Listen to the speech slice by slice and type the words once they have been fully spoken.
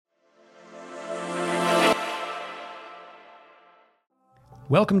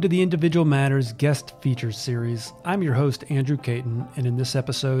Welcome to the Individual Matters Guest Features Series. I'm your host, Andrew Caton, and in this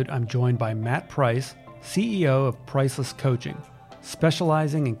episode, I'm joined by Matt Price, CEO of Priceless Coaching,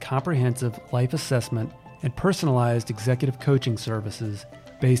 specializing in comprehensive life assessment and personalized executive coaching services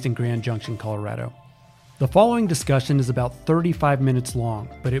based in Grand Junction, Colorado. The following discussion is about 35 minutes long,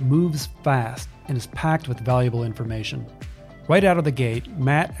 but it moves fast and is packed with valuable information. Right out of the gate,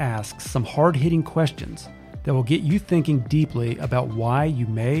 Matt asks some hard-hitting questions that will get you thinking deeply about why you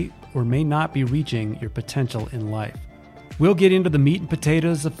may or may not be reaching your potential in life. We'll get into the meat and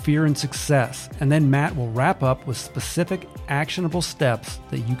potatoes of fear and success, and then Matt will wrap up with specific, actionable steps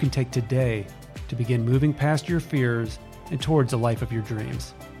that you can take today to begin moving past your fears and towards a life of your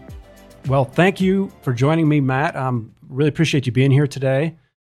dreams. Well, thank you for joining me, Matt. Really appreciate you being here today.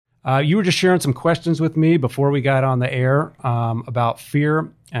 You were just sharing some questions with me before we got on the air about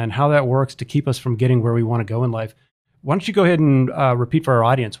fear and how that works to keep us from getting where we want to go in life. Why don't you go ahead and repeat for our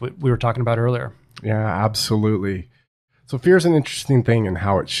audience what we were talking about earlier? Yeah, absolutely. So fear is an interesting thing in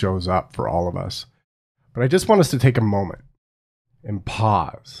how it shows up for all of us. But I just want us to take a moment and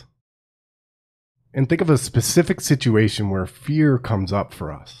pause and think of a specific situation where fear comes up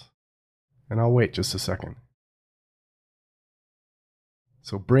for us. And I'll wait just a second.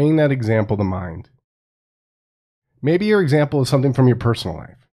 So bring that example to mind. Maybe your example is something from your personal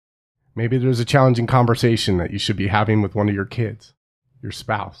life. Maybe there's a challenging conversation that you should be having with one of your kids, your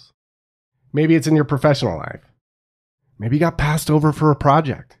spouse. Maybe it's in your professional life. Maybe you got passed over for a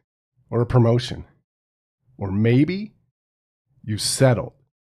project or a promotion. Or maybe you settled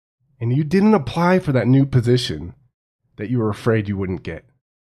and you didn't apply for that new position that you were afraid you wouldn't get.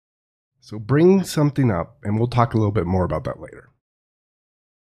 So bring something up and we'll talk a little bit more about that later.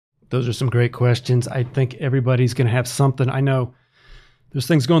 Those are some great questions. I think everybody's going to have something. I know there's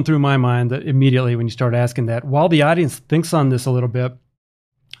things going through my mind that immediately when you start asking that. While the audience thinks on this a little bit,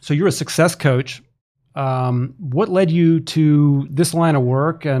 so you're a success coach. What led you to this line of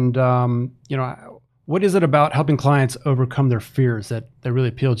work? And, what is it about helping clients overcome their fears that really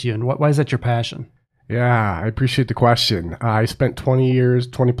appeal to you? And why is that your passion? Yeah, I appreciate the question. I spent 20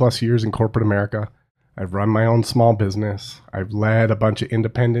 plus years in corporate America. I've run my own small business. I've led a bunch of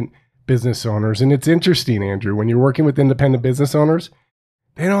independent business owners. And it's interesting, Andrew, when you're working with independent business owners,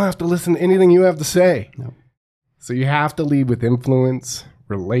 they don't have to listen to anything you have to say. No. So you have to lead with influence,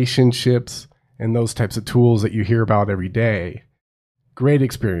 relationships, and those types of tools that you hear about every day. Great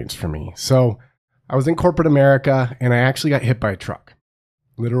experience for me. So I was in corporate America and I actually got hit by a truck,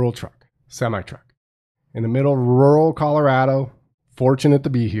 literal truck, semi-truck, in the middle of rural Colorado, fortunate to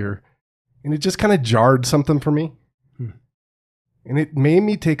be here. And it just kind of jarred something for me. And it made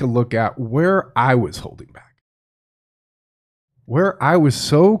me take a look at where I was holding back. Where I was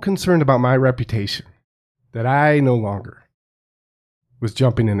so concerned about my reputation that I no longer was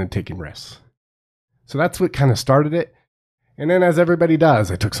jumping in and taking risks. So that's what kind of started it. And then as everybody does,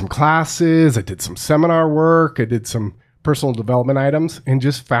 I took some classes, I did some seminar work, I did some personal development items, and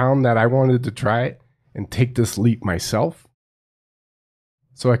just found that I wanted to try it and take this leap myself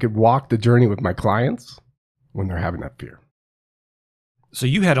so I could walk the journey with my clients when they're having that fear. So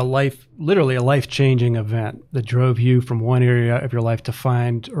you had literally a life-changing event that drove you from one area of your life to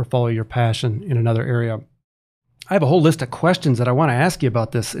find or follow your passion in another area. I have a whole list of questions that I want to ask you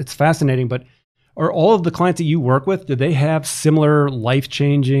about this. It's fascinating, but are all of the clients that you work with, do they have similar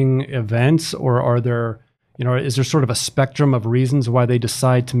life-changing events, or are there, is there sort of a spectrum of reasons why they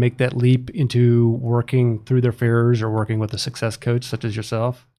decide to make that leap into working through their fears or working with a success coach such as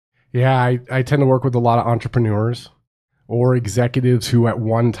yourself? Yeah, I tend to work with a lot of entrepreneurs or executives who at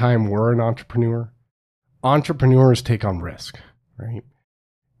one time were an entrepreneur. Entrepreneurs take on risk, right?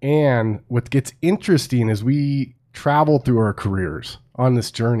 And what gets interesting as we travel through our careers on this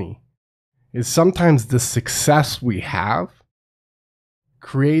journey is sometimes the success we have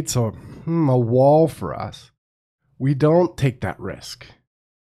creates a wall for us. We don't take that risk.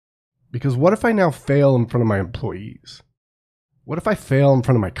 Because what if I now fail in front of my employees? What if I fail in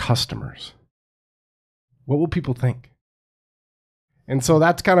front of my customers? What will people think? And so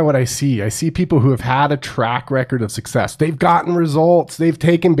that's kind of what I see. I see people who have had a track record of success. They've gotten results. They've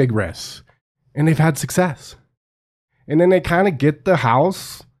taken big risks. And they've had success. And then they kind of get the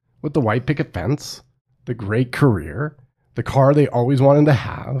house with the white picket fence, the great career, the car they always wanted to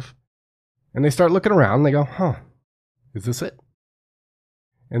have. And they start looking around and they go, is this it?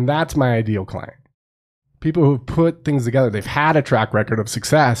 And that's my ideal client. People who've put things together. They've had a track record of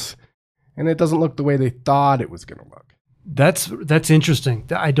success and it doesn't look the way they thought it was going to look. That's interesting.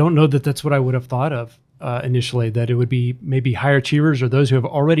 I don't know that that's what I would have thought of initially, that it would be maybe higher achievers or those who have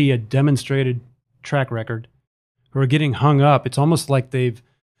already a demonstrated track record who are getting hung up. It's almost like they've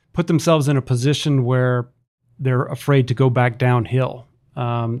put themselves in a position where they're afraid to go back downhill.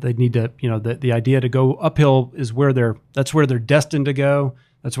 They need to, the idea to go uphill is that's where they're destined to go.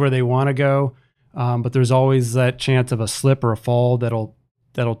 That's where they want to go. But there's always that chance of a slip or a fall that'll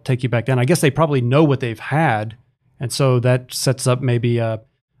take you back down. I guess they probably know what they've had. And so that sets up maybe a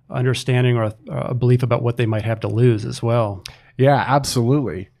understanding or a belief about what they might have to lose as well. Yeah,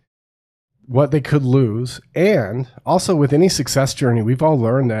 absolutely. What they could lose. And also with any success journey, we've all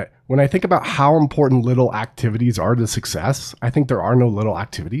learned that when I think about how important little activities are to success, I think there are no little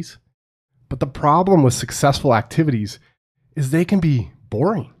activities. But the problem with successful activities is they can be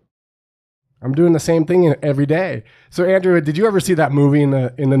boring. I'm doing the same thing every day. So Andrew, did you ever see that movie in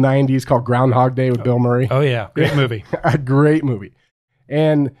the 90s called Groundhog Day with Bill Murray? Oh yeah. Great movie. A great movie.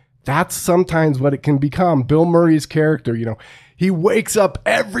 And that's sometimes what it can become. Bill Murray's character, he wakes up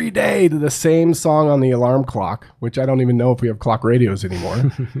every day to the same song on the alarm clock, which I don't even know if we have clock radios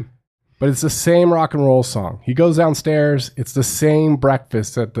anymore. But it's the same rock and roll song. He goes downstairs. It's the same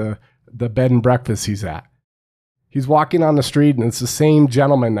breakfast at the bed and breakfast he's at. He's walking on the street and it's the same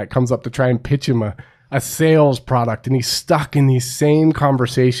gentleman that comes up to try and pitch him a sales product. And he's stuck in these same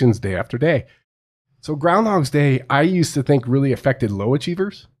conversations day after day. So Groundhog's Day, I used to think really affected low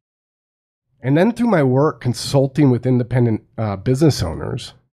achievers. And then through my work consulting with independent business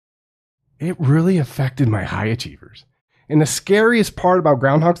owners, it really affected my high achievers. And the scariest part about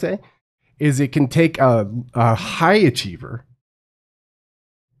Groundhog's Day is it can take a high achiever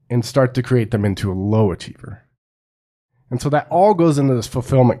and start to create them into a low achiever. And so that all goes into this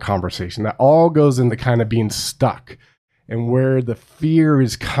fulfillment conversation. That all goes into kind of being stuck and where the fear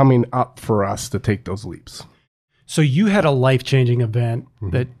is coming up for us to take those leaps. So you had a life-changing event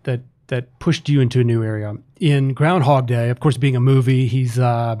that pushed you into a new area. In Groundhog Day, of course, being a movie, he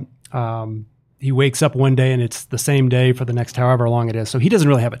wakes up one day and it's the same day for the next however long it is. So he doesn't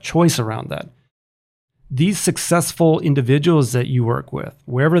really have a choice around that. These successful individuals that you work with,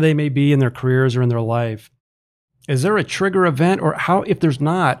 wherever they may be in their careers or in their life, is there a trigger event, or how, if there's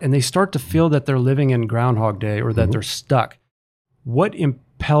not, and they start to feel that they're living in Groundhog Day or that they're stuck, what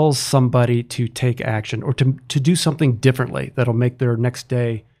impels somebody to take action or to do something differently that'll make their next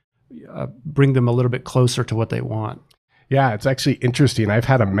day bring them a little bit closer to what they want? Yeah, it's actually interesting. I've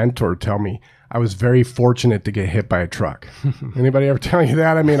had a mentor tell me I was very fortunate to get hit by a truck. Anybody ever tell you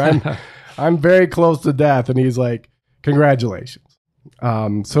that? I mean, I'm very close to death. And he's like, congratulations.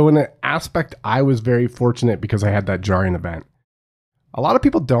 So in an aspect, I was very fortunate because I had that jarring event. A lot of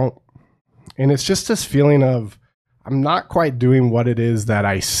people don't. And it's just this feeling of, I'm not quite doing what it is that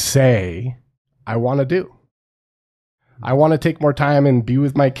I say I want to do. I want to take more time and be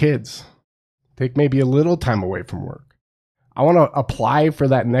with my kids. Take maybe a little time away from work. I want to apply for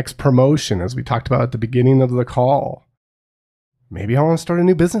that next promotion, as we talked about at the beginning of the call. Maybe I want to start a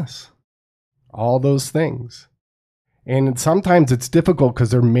new business. All those things. And sometimes it's difficult because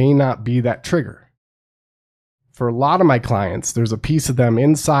there may not be that trigger. For a lot of my clients, there's a piece of them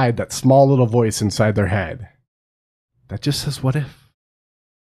inside, that small little voice inside their head that just says, what if?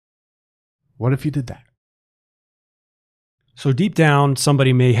 What if you did that? So deep down,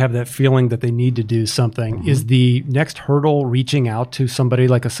 somebody may have that feeling that they need to do something. Mm-hmm. Is the next hurdle reaching out to somebody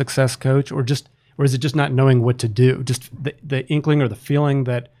like a success coach, or is it just not knowing what to do? Just the inkling or the feeling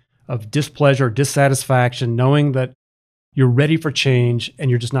of displeasure, dissatisfaction, knowing that you're ready for change and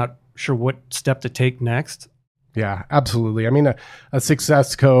you're just not sure what step to take next? Yeah, absolutely. I mean, a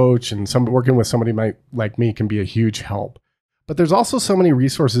success coach and working with somebody like me can be a huge help. But there's also so many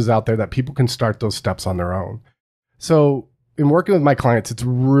resources out there that people can start those steps on their own. So in working with my clients, it's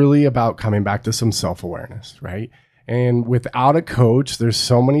really about coming back to some self-awareness, right? And without a coach, there's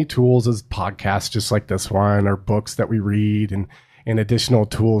so many tools as podcasts just like this one, or books that we read, and additional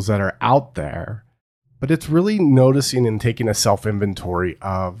tools that are out there. But it's really noticing and taking a self-inventory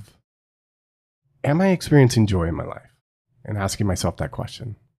of, am I experiencing joy in my life? And asking myself that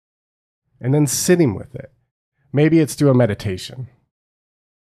question. And then sitting with it. Maybe it's through a meditation.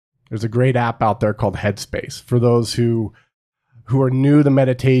 There's a great app out there called Headspace. For those who are new to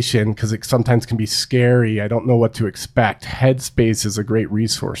meditation, because it sometimes can be scary, I don't know what to expect. Headspace is a great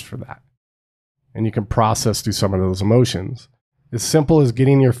resource for that. And you can process through some of those emotions. As simple as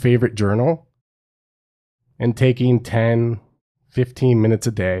getting your favorite journal and taking 10, 15 minutes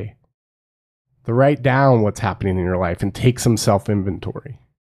a day to write down what's happening in your life and take some self-inventory.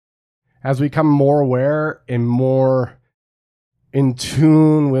 As we become more aware and more in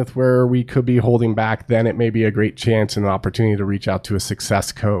tune with where we could be holding back, then it may be a great chance and an opportunity to reach out to a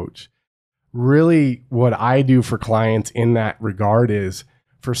success coach. Really, what I do for clients in that regard is,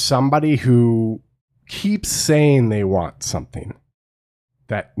 for somebody who keep saying they want something,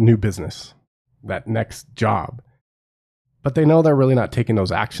 that new business, that next job, but they know they're really not taking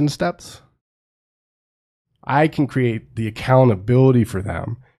those action steps, I can create the accountability for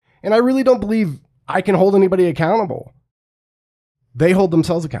them. And I really don't believe I can hold anybody accountable. They hold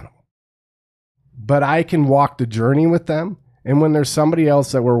themselves accountable. But I can walk the journey with them. And when there's somebody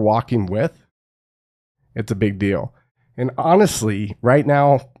else that we're walking with, it's a big deal. And honestly, right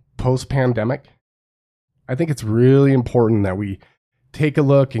now, post-pandemic, I think it's really important that we take a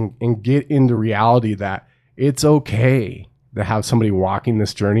look and get into reality that it's okay to have somebody walking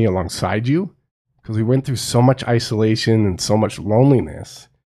this journey alongside you, because we went through so much isolation and so much loneliness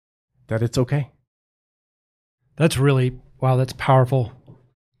that it's okay. That's really, wow, that's powerful.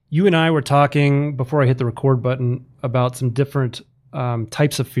 You and I were talking before I hit the record button about some different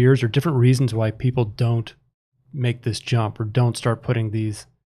types of fears or different reasons why people don't make this jump or don't start putting these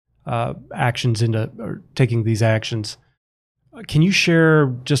actions into, or taking these actions. Can you share,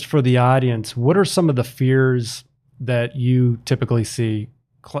 just for the audience, what are some of the fears that you typically see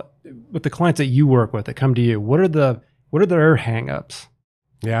with the clients that you work with that come to you? What are their hangups?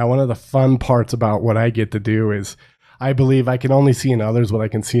 Yeah, one of the fun parts about what I get to do is I believe I can only see in others what I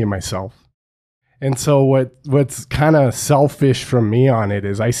can see in myself. And so what's kind of selfish from me on it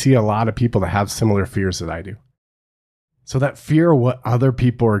is I see a lot of people that have similar fears that I do. So that fear of what other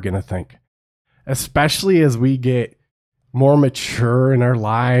people are going to think, especially as we get more mature in our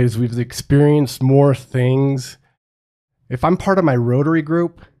lives, we've experienced more things. If I'm part of my Rotary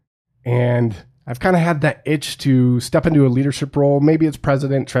group and I've kind of had that itch to step into a leadership role, maybe it's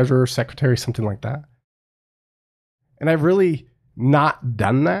president, treasurer, secretary, something like that, and I've really not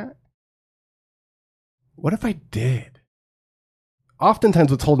done that, what if I did?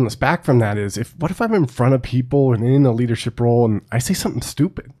 Oftentimes what's holding us back from that is, what if I'm in front of people and in a leadership role and I say something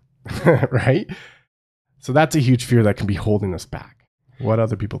stupid, right? So that's a huge fear that can be holding us back, what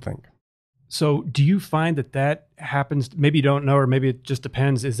other people think. So do you find that happens? Maybe you don't know, or maybe it just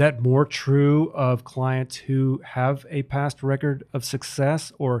depends. Is that more true of clients who have a past record of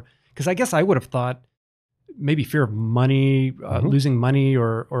success? Or, because I guess I would have thought maybe fear of money, losing money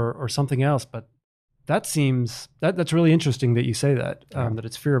or something else. But that seems, that's really interesting that you say that, that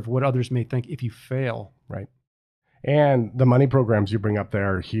it's fear of what others may think if you fail. Right. And the money programs you bring up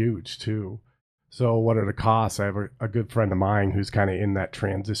there are huge too. So what are the costs? I have a good friend of mine who's kind of in that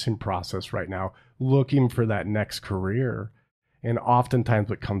transition process right now, looking for that next career. And oftentimes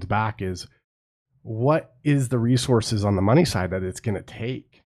what comes back is, what is the resources on the money side that it's going to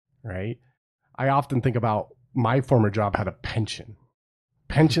take, right? I often think about my former job had a pension.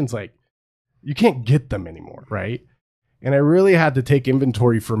 Pensions, like, you can't get them anymore, right? And I really had to take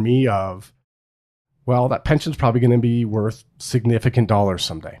inventory for me of, well, that pension's probably going to be worth significant dollars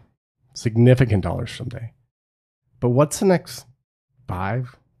someday. But what's the next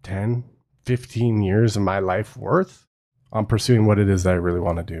 5, 10, 15 years of my life worth on pursuing what it is that I really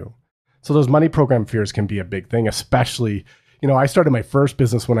want to do? So those money program fears can be a big thing, especially, I started my first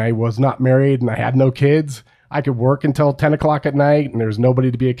business when I was not married and I had no kids. I could work until 10 o'clock at night and there's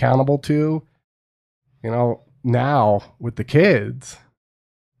nobody to be accountable to. Now with the kids,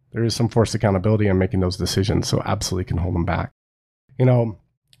 there is some forced accountability in making those decisions. So absolutely can hold them back.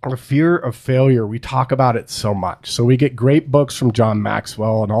 The fear of failure, we talk about it so much. So we get great books from John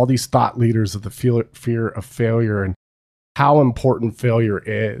Maxwell and all these thought leaders of the fear of failure and how important failure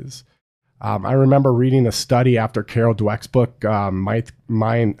is. I remember reading a study after Carol Dweck's book, Growth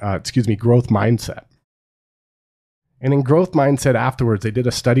Mindset. And in Growth Mindset afterwards, they did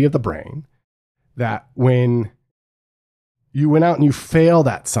a study of the brain that when you went out and you failed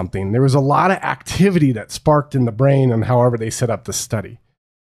at something, there was a lot of activity that sparked in the brain, and however they set up the study.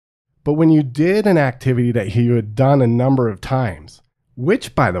 But when you did an activity that you had done a number of times,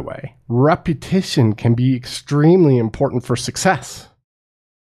 which, by the way, repetition can be extremely important for success.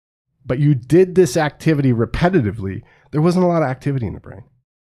 But you did this activity repetitively, there wasn't a lot of activity in the brain.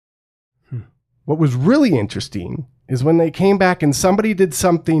 What was really interesting is when they came back and somebody did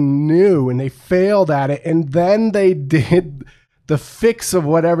something new and they failed at it, and then they did the fix of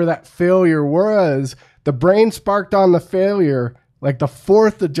whatever that failure was, the brain sparked on the failure like the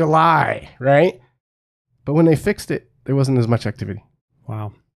 4th of July, right? But when they fixed it, there wasn't as much activity.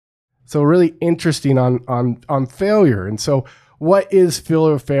 Wow. So really interesting on failure. And so what is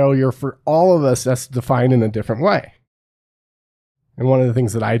fear of failure for all of us? That's defined in a different way. And one of the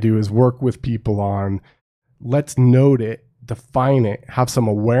things that I do is work with people on, let's note it, define it, have some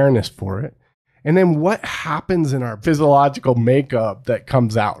awareness for it. And then what happens in our physiological makeup that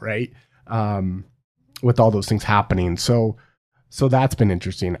comes out, right? With all those things happening. So So that's been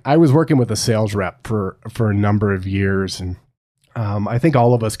interesting. I was working with a sales rep for a number of years, and I think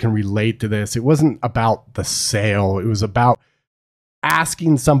all of us can relate to this. It wasn't about the sale. It was about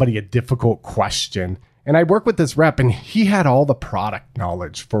asking somebody a difficult question. And I worked with this rep, and he had all the product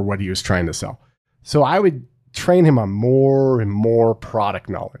knowledge for what he was trying to sell. So I would train him on more and more product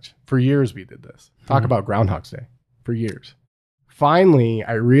knowledge. For years, we did this. Talk about Groundhog's Day. For years. Finally,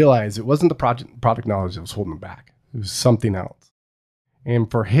 I realized it wasn't the product knowledge that was holding him back. It was something else.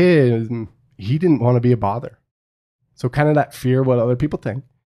 And for him, he didn't want to be a bother. So kind of that fear of what other people think.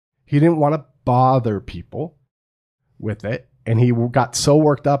 He didn't want to bother people with it. And he got so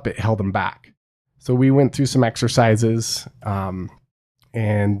worked up, it held him back. So we went through some exercises and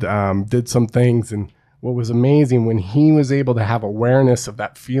did some things. And what was amazing, when he was able to have awareness of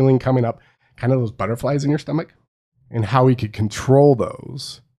that feeling coming up, kind of those butterflies in your stomach, and how he could control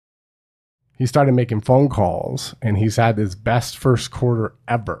those, he started making phone calls, and he's had his best first quarter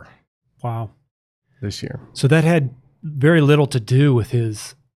ever. Wow. This year. So that had very little to do with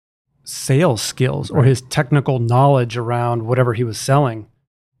his sales skills or his technical knowledge around whatever he was selling.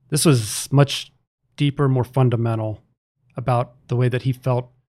 This was much deeper, more fundamental about the way that he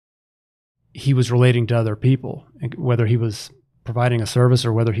felt he was relating to other people, whether he was providing a service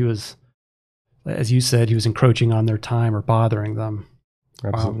or whether he was, as you said, he was encroaching on their time or bothering them.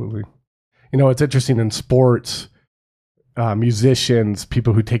 Absolutely. Wow. You know, it's interesting in sports, musicians,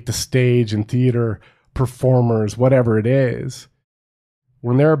 people who take the stage in theater, performers, whatever it is,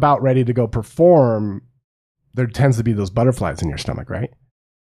 when they're about ready to go perform, there tends to be those butterflies in your stomach, right?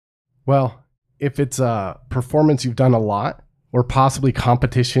 Well, if it's a performance you've done a lot, or possibly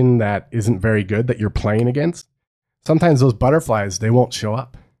competition that isn't very good that you're playing against, sometimes those butterflies, they won't show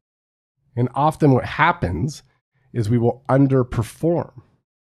up. And often what happens is we will underperform.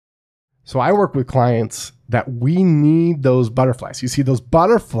 So I work with clients that we need those butterflies. You see, those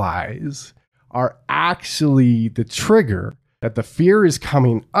butterflies are actually the trigger that the fear is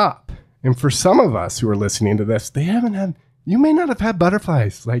coming up. And for some of us who are listening to this, you may not have had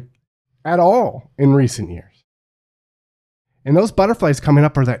butterflies like at all in recent years. And those butterflies coming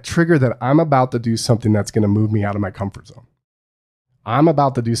up are that trigger that I'm about to do something that's going to move me out of my comfort zone. I'm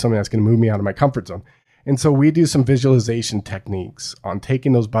about to do something that's going to move me out of my comfort zone. And so we do some visualization techniques on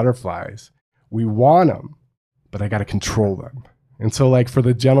taking those butterflies. We want them, but I got to control them. And so like for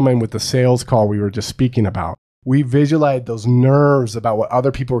the gentleman with the sales call we were just speaking about, we visualized those nerves about what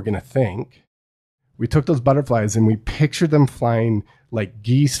other people were going to think. We took those butterflies and we pictured them flying like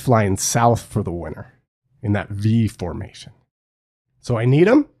geese flying south for the winter in that V formation. So I need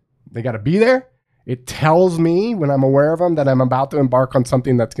them. They got to be there. It tells me when I'm aware of them that I'm about to embark on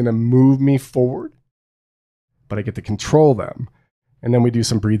something that's going to move me forward, but I get to control them. And then we do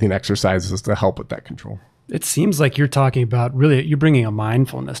some breathing exercises to help with that control. It seems like you're talking about really, you're bringing a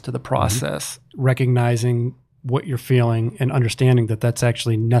mindfulness to the process, recognizing what you're feeling and understanding that that's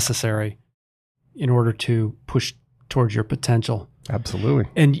actually necessary in order to push towards your potential. Absolutely.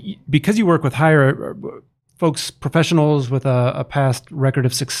 And because you work with higher folks, professionals with a past record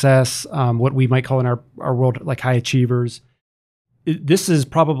of success, what we might call in our world like high achievers, this is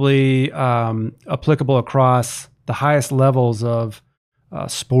probably applicable across the highest levels of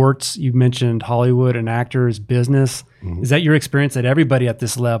sports. You mentioned Hollywood and actors, business. Is that your experience that everybody at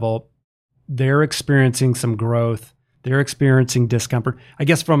this level, they're experiencing some growth, they're experiencing discomfort? I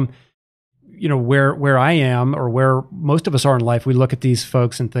guess from where I am or where most of us are in life, we look at these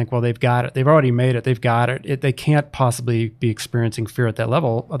folks and think, well, they've got it. They've already made it. They've got it. They can't possibly be experiencing fear at that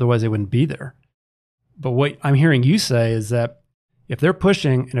level. Otherwise, they wouldn't be there. But what I'm hearing you say is that if they're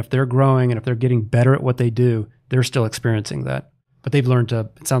pushing and if they're growing and if they're getting better at what they do, they're still experiencing that. But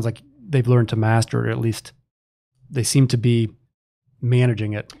it sounds like they've learned to master it, or at least they seem to be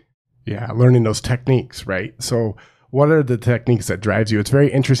managing it. Yeah, learning those techniques, right? So what are the techniques that drives you? It's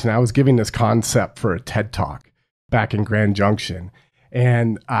very interesting. I was giving this concept for a TED Talk back in Grand Junction.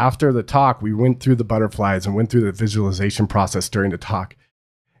 And after the talk, we went through the butterflies and went through the visualization process during the talk.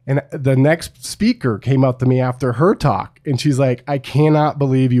 And the next speaker came up to me after her talk. And she's like, I cannot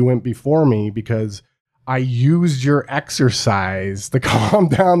believe you went before me because I used your exercise to calm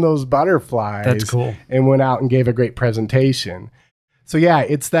down those butterflies. That's cool. And went out and gave a great presentation. So yeah,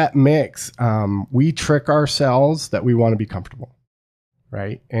 it's that mix. We trick ourselves that we want to be comfortable,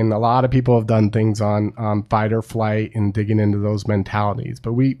 right? And a lot of people have done things on fight or flight and digging into those mentalities.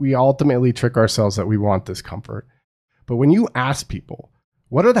 But we ultimately trick ourselves that we want this comfort. But when you ask people,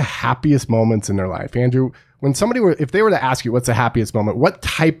 what are the happiest moments in their life? Andrew, when if they were to ask you what's the happiest moment, what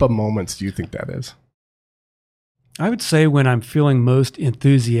type of moments do you think that is? I would say when I'm feeling most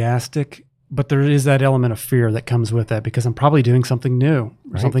enthusiastic But there is that element of fear that comes with that because I'm probably doing something new,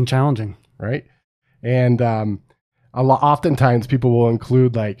 or something challenging. Right. And oftentimes people will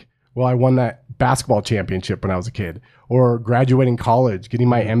include like, well, I won that basketball championship when I was a kid, or graduating college, getting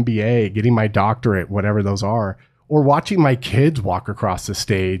my MBA, getting my doctorate, whatever those are, or watching my kids walk across the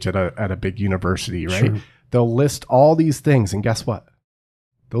stage at a big university, right? Sure. They'll list all these things. And guess what?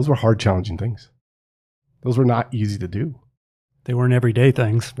 Those were hard, challenging things. Those were not easy to do. They weren't everyday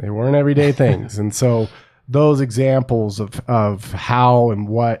things. They weren't everyday things. And so those examples of how and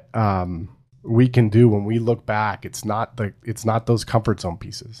what we can do when we look back, it's not those comfort zone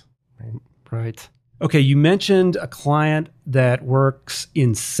pieces. Right. Okay. You mentioned a client that works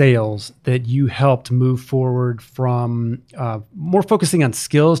in sales that you helped move forward from more focusing on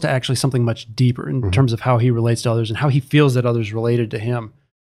skills to actually something much deeper in terms of how he relates to others and how he feels that others related to him.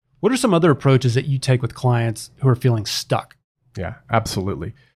 What are some other approaches that you take with clients who are feeling stuck? Yeah,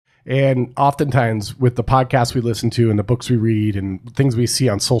 absolutely. And oftentimes with the podcasts we listen to and the books we read and things we see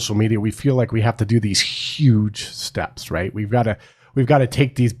on social media, we feel like we have to do these huge steps, right? We've got to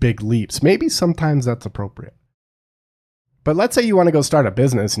take these big leaps. Maybe sometimes that's appropriate. But let's say you want to go start a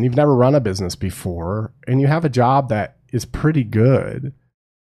business and you've never run a business before and you have a job that is pretty good.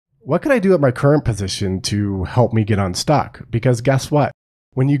 What could I do at my current position to help me get unstuck? Because guess what?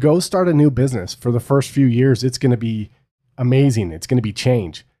 When you go start a new business for the first few years, it's going to be amazing. It's going to be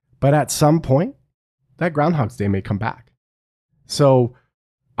change. But at some point, that Groundhog's Day may come back. So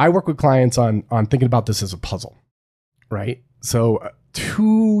I work with clients on thinking about this as a puzzle, right? So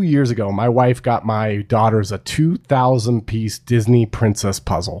 2 years ago, my wife got my daughters a 2,000-piece Disney princess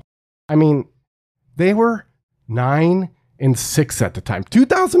puzzle. I mean, they were 9 and 6 at the time.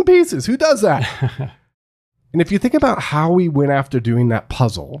 2,000 pieces. Who does that? And if you think about how we went after doing that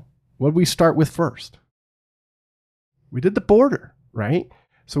puzzle, what did we start with first? We did the border, right?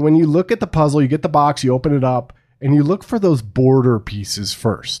 So when you look at the puzzle, you get the box, you open it up, and you look for those border pieces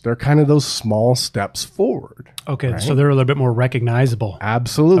first. They're kind of those small steps forward. Okay, right? So they're a little bit more recognizable.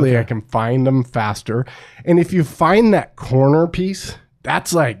 Absolutely. Okay. I can find them faster. And if you find that corner piece,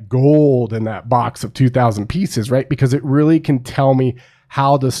 that's like gold in that box of 2,000 pieces, right? Because it really can tell me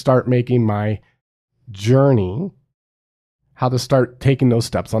how to start making my journey, how to start taking those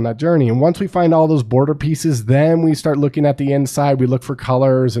steps on that journey. And once we find all those border pieces, then we start looking at the inside. We look for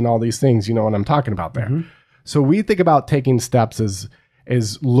colors and all these things. You know what I'm talking about there. Mm-hmm. So we think about taking steps as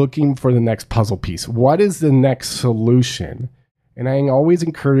looking for the next puzzle piece. What is the next solution? And I always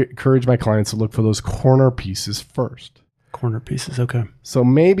encourage my clients to look for those corner pieces first. Corner pieces, okay. So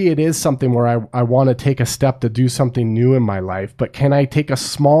maybe it is something where I want to take a step to do something new in my life, but can I take a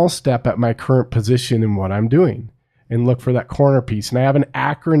small step at my current position in what I'm doing and look for that corner piece? And I have an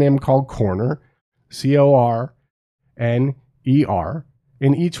acronym called CORNER, CORNER, and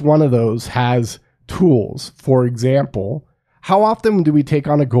each one of those has tools. For example, how often do we take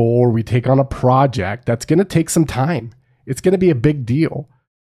on a goal or we take on a project that's going to take some time? It's going to be a big deal,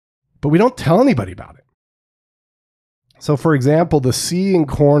 but we don't tell anybody about it. So for example, the C in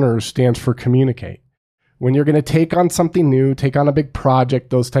corners stands for communicate. When you're going to take on something new, take on a big project,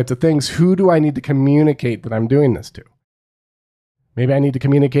 those types of things, who do I need to communicate that I'm doing this to? Maybe I need to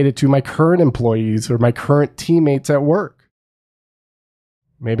communicate it to my current employees or my current teammates at work.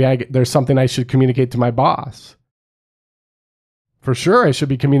 Maybe there's something I should communicate to my boss. For sure, I should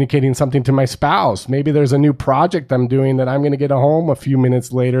be communicating something to my spouse. Maybe there's a new project I'm doing that I'm going to get home a few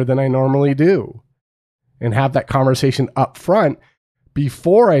minutes later than I normally do. And have that conversation up front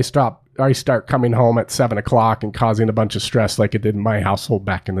before I start coming home at 7 o'clock and causing a bunch of stress like it did in my household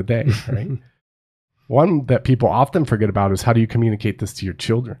back in the day, right? One that people often forget about is how do you communicate this to your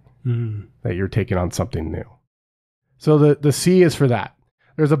children that you're taking on something new? So the C is for that.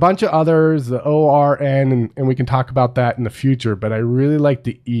 There's a bunch of others, the O, R, N, and we can talk about that in the future, but I really like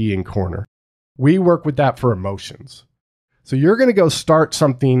the E in corner. We work with that for emotions. So you're going to go start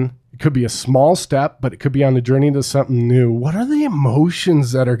something. It could be a small step, but it could be on the journey to something new. What are the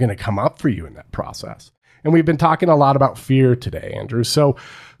emotions that are going to come up for you in that process? And we've been talking a lot about fear today, Andrew. So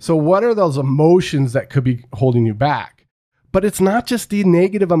what are those emotions that could be holding you back? But it's not just the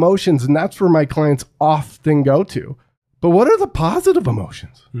negative emotions, and that's where my clients often go to. But what are the positive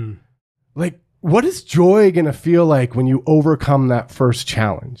emotions? Like, what is joy going to feel like when you overcome that first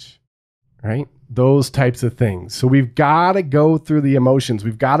challenge, right? Those types of things. So we've got to go through the emotions.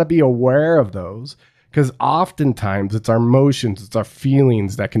 We've got to be aware of those because oftentimes it's our emotions, it's our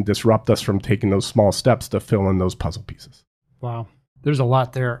feelings that can disrupt us from taking those small steps to fill in those puzzle pieces. Wow. There's a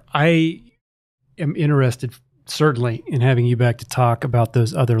lot there. I am interested certainly in having you back to talk about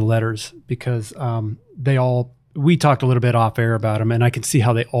those other letters because they all we talked a little bit off air about them, and I can see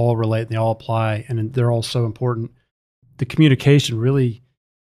how they all relate and they all apply, and they're all so important. The communication really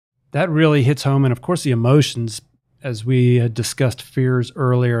hits home. And of course, the emotions, as we had discussed fears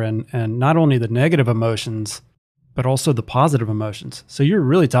earlier, and not only the negative emotions, but also the positive emotions. So you're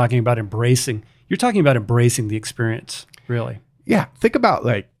really talking about embracing the experience, really. Yeah. Think about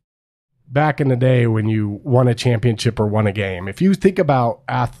like back in the day when you won a championship or won a game. If you think about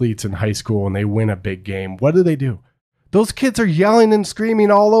athletes in high school and they win a big game, what do? Those kids are yelling and screaming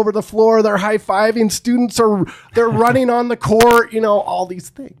all over the floor. They're high-fiving. They're running on the court, all these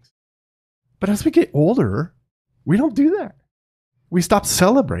things. But as we get older, we don't do that. We stop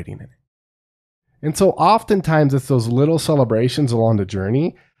celebrating it. And so oftentimes it's those little celebrations along the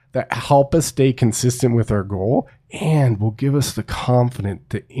journey that help us stay consistent with our goal and will give us the confidence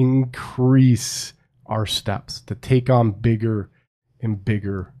to increase our steps, to take on bigger and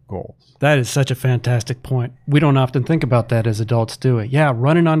bigger goals. That is such a fantastic point. We don't often think about that as adults, do we? Yeah,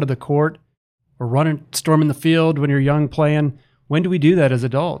 running onto the court or storming the field when you're young playing. When do we do that as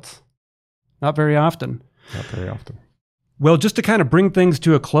adults? Not very often. Not very often. Well, just to kind of bring things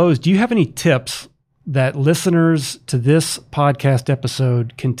to a close, do you have any tips that listeners to this podcast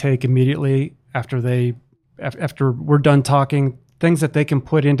episode can take immediately after we're done talking, things that they can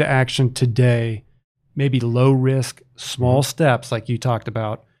put into action today, maybe low risk, small steps like you talked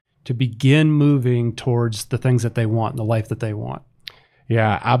about, to begin moving towards the things that they want, the life that they want?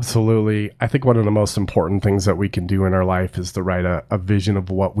 Yeah, absolutely. I think one of the most important things that we can do in our life is to write a vision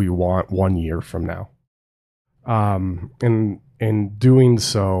of what we want 1 year from now. In doing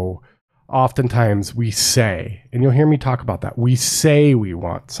so, oftentimes we say, and you'll hear me talk about that, we say we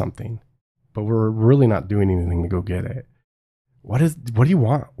want something, but we're really not doing anything to go get it. What do you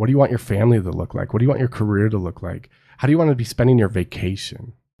want? What do you want your family to look like? What do you want your career to look like? How do you want to be spending your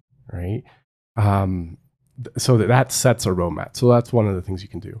vacation? Right? So that sets a roadmap. So that's one of the things you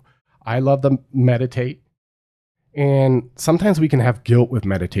can do. I love to meditate. And sometimes we can have guilt with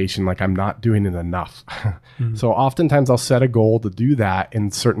meditation, like I'm not doing it enough. Mm-hmm. So oftentimes I'll set a goal to do that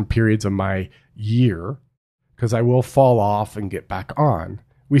in certain periods of my year, because I will fall off and get back on.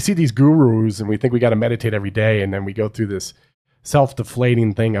 We see these gurus and we think we got to meditate every day. And then we go through this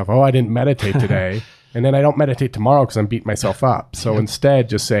self-deflating thing of, I didn't meditate today. And then I don't meditate tomorrow because I'm beating myself up. So instead,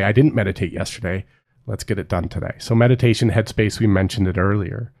 just say, I didn't meditate yesterday. Let's get it done today. So meditation, headspace, we mentioned it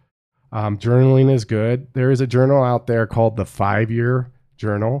earlier. Journaling is good. There is a journal out there called the 5-Year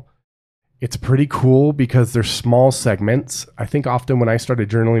Journal. It's pretty cool because there's small segments. I think often when I started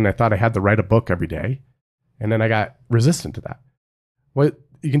journaling, I thought I had to write a book every day. And then I got resistant to that. What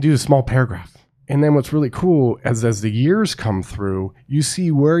you can do is a small paragraph. And then what's really cool is as the years come through, you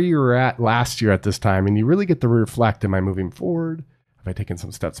see where you were at last year at this time, and you really get to reflect, am I moving forward? Have I taken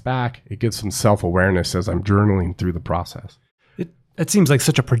some steps back? It gives some self-awareness as I'm journaling through the process. It seems like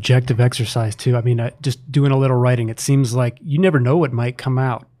such a projective exercise too. I mean, just doing a little writing, it seems like you never know what might come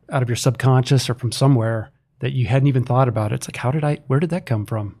out of your subconscious or from somewhere that you hadn't even thought about. It's like, where did that come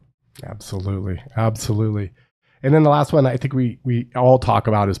from? Absolutely. Absolutely. And then the last one I think we all talk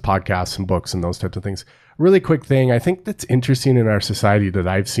about is podcasts and books and those types of things. Really quick thing I think that's interesting in our society that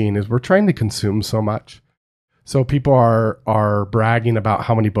I've seen is we're trying to consume so much. So people are bragging about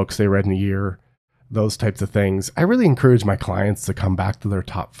how many books they read in a year, those types of things. I really encourage my clients to come back to their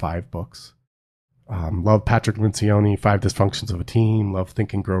top 5 books. Love Patrick Lencioni, 5 Dysfunctions of a Team. Love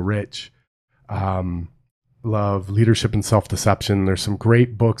Think and Grow Rich. Love Leadership and Self-Deception. There's some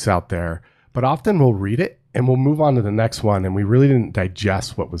great books out there, but often we'll read it and we'll move on to the next one, and we really didn't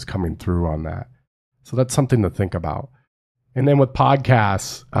digest what was coming through on that. So that's something to think about. And then with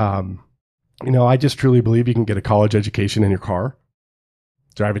podcasts, I just truly believe you can get a college education in your car,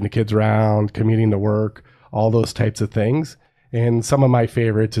 driving the kids around, commuting to work, all those types of things. And some of my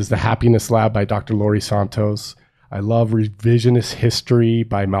favorites is The Happiness Lab by Dr. Laurie Santos. I love Revisionist History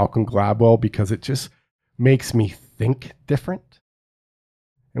by Malcolm Gladwell because it just makes me think different.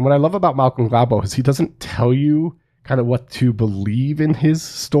 And what I love about Malcolm Gladwell is he doesn't tell you kind of what to believe in his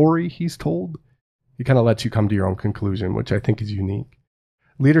story he's told. He kind of lets you come to your own conclusion, which I think is unique.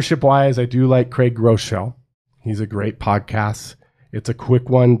 Leadership-wise, I do like Craig Groeschel. He's a great podcast. It's a quick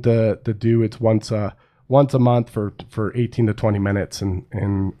one to do. It's once a month for 18 to 20 minutes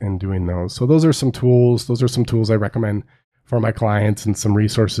and doing those. So those are some tools. Those are some tools I recommend for my clients and some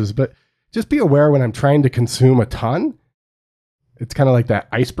resources. But just be aware when I'm trying to consume a ton, it's kind of like that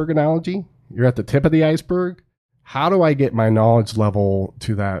iceberg analogy. You're at the tip of the iceberg. How do I get my knowledge level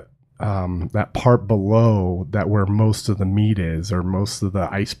to that part below that where most of the meat is or most of the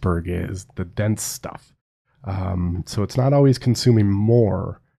iceberg is, the dense stuff? So it's not always consuming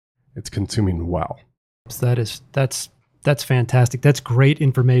more, it's consuming well. So that's fantastic. That's great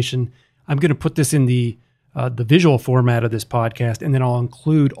information. I'm going to put this in the visual format of this podcast, and then I'll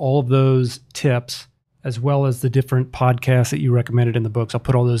include all of those tips as well as the different podcasts that you recommended in the books. I'll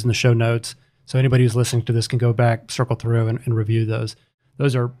put all those in the show notes, so anybody who's listening to this can go back, circle through, and review those.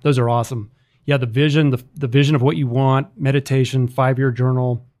 Those are awesome. Yeah, the vision of what you want, meditation, 5-year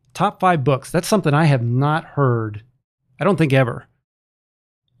journal, top 5 books. That's something I have not heard, I don't think ever.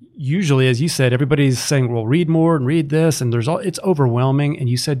 Usually, as you said, everybody's saying, well, read more and read this, and it's overwhelming. And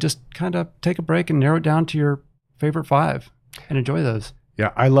you said, just kind of take a break and narrow it down to your favorite 5 and enjoy those.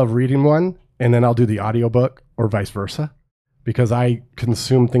 Yeah, I love reading one, and then I'll do the audiobook or vice versa, because I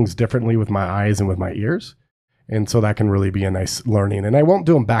consume things differently with my eyes and with my ears. And so that can really be a nice learning. And I won't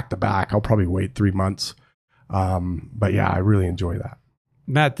do them back to back. I'll probably wait 3 months. But yeah, I really enjoy that.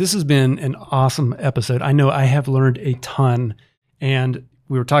 Matt, this has been an awesome episode. I know I have learned a ton, and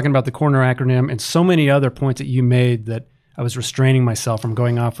we were talking about the CORNER acronym and so many other points that you made that I was restraining myself from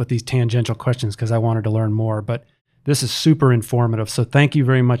going off with these tangential questions because I wanted to learn more. But this is super informative. So thank you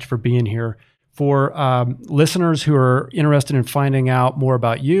very much for being here. For listeners who are interested in finding out more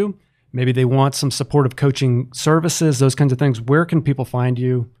about you, maybe they want some supportive coaching services, those kinds of things, where can people find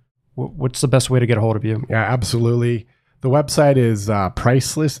you? What's the best way to get a hold of you? Yeah, absolutely. The website is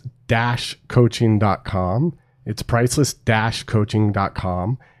priceless-coaching.com. It's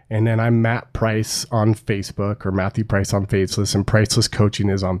priceless-coaching.com. And then I'm Matt Price on Facebook, or Matthew Price on Faceless, and Priceless Coaching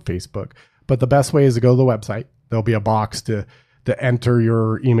is on Facebook. But the best way is to go to the website. There'll be a box to enter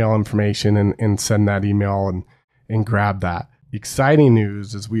your email information and send that email and grab that. The exciting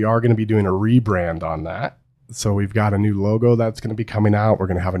news is we are going to be doing a rebrand on that. So we've got a new logo that's going to be coming out. We're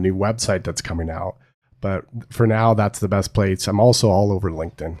going to have a new website that's coming out. But for now, that's the best place. I'm also all over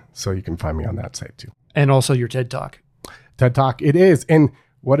LinkedIn, so you can find me on that site too. And also your TED Talk. TED Talk, it is. And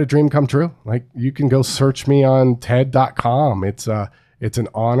what a dream come true. Like, you can go search me on TED.com. It's an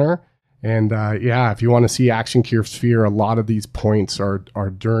honor. And yeah, if you want to see Action Cures Fear, a lot of these points are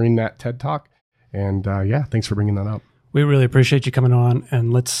during that TED Talk. And yeah, thanks for bringing that up. We really appreciate you coming on. And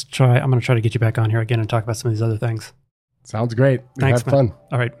I'm going to try to get you back on here again and talk about some of these other things. Sounds great. Thanks, have fun.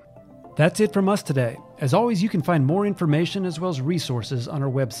 All right. That's it from us today. As always, you can find more information as well as resources on our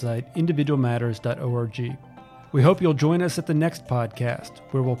website, individualmatters.org. We hope you'll join us at the next podcast,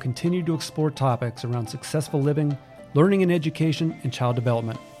 where we'll continue to explore topics around successful living, learning and education, and child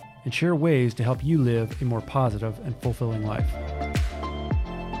development, and share ways to help you live a more positive and fulfilling life.